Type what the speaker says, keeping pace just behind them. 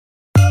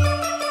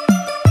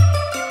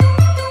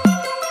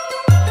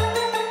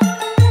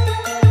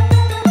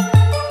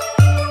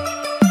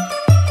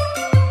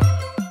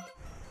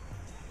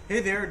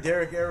there,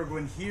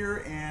 Dereck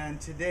here,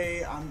 and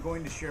today I'm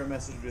going to share a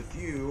message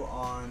with you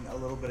on a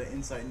little bit of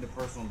insight into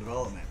personal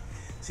development.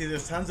 See,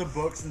 there's tons of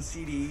books and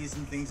CDs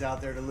and things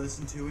out there to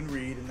listen to and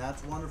read, and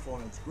that's wonderful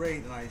and it's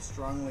great, and I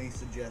strongly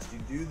suggest you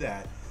do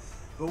that.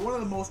 But one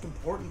of the most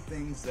important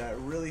things that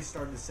really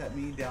started to set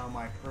me down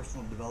my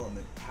personal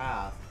development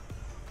path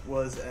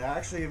was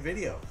actually a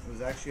video. It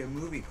was actually a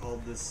movie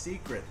called The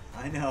Secret.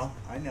 I know,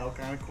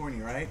 kind of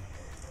corny, right?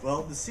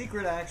 Well, The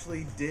Secret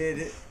actually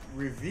did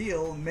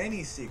reveal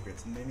many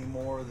secrets, many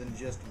more than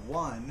just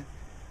one,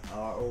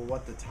 or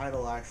what the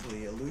title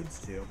actually alludes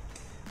to.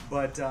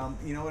 But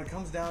you know, it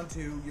comes down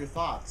to your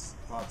thoughts.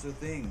 Thoughts are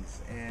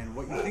things, and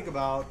what you think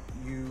about,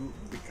 you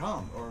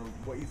become, or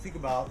what you think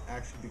about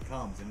actually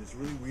becomes. And it's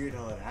really weird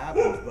how that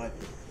happens, but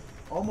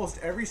almost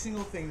every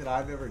single thing that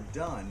I've ever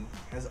done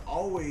has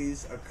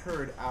always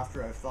occurred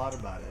after I've thought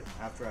about it,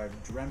 after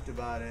I've dreamt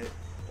about it,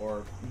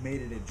 or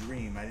made it a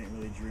dream. I didn't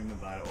really dream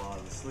about it while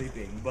I was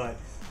sleeping, but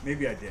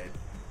maybe I did.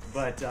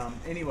 But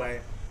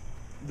anyway,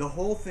 the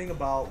whole thing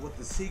about what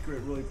The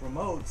Secret really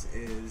promotes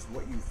is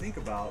what you think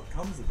about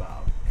comes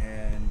about.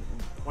 And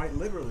quite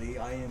literally,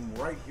 I am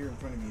right here in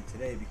front of you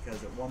today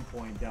because at one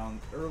point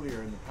down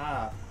earlier in the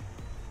path,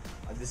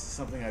 this is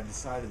something I've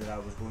decided that I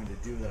was going to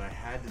do, that I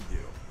had to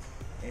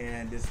do.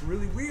 And it's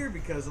really weird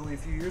because only a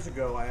few years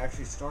ago I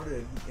actually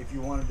started, if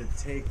you wanted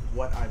to take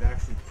what I've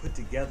actually put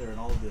together in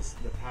all of this,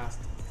 the past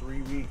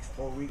 3 weeks,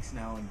 4 weeks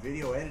now in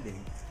video editing,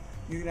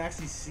 you can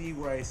actually see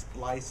where I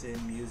splice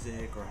in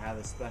music or have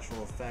a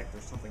special effect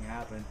or something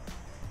happen.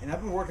 And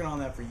I've been working on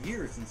that for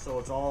years, and so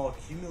it's all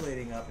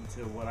accumulating up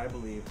into what I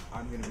believe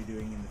I'm going to be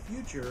doing in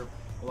the future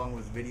along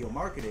with video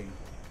marketing.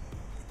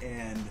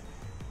 And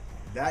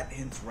that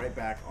hints right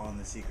back on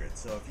The Secret.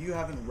 So if you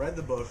haven't read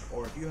the book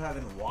or if you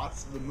haven't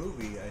watched the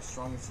movie, I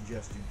strongly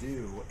suggest you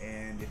do.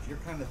 And if you're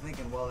kind of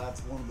thinking, well, that's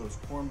one of those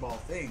cornball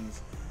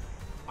things,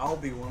 I'll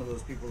be one of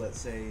those people that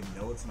say,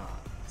 no, it's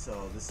not.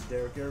 So this is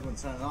Dereck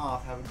signing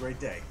off. Have a great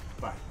day.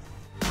 Bye.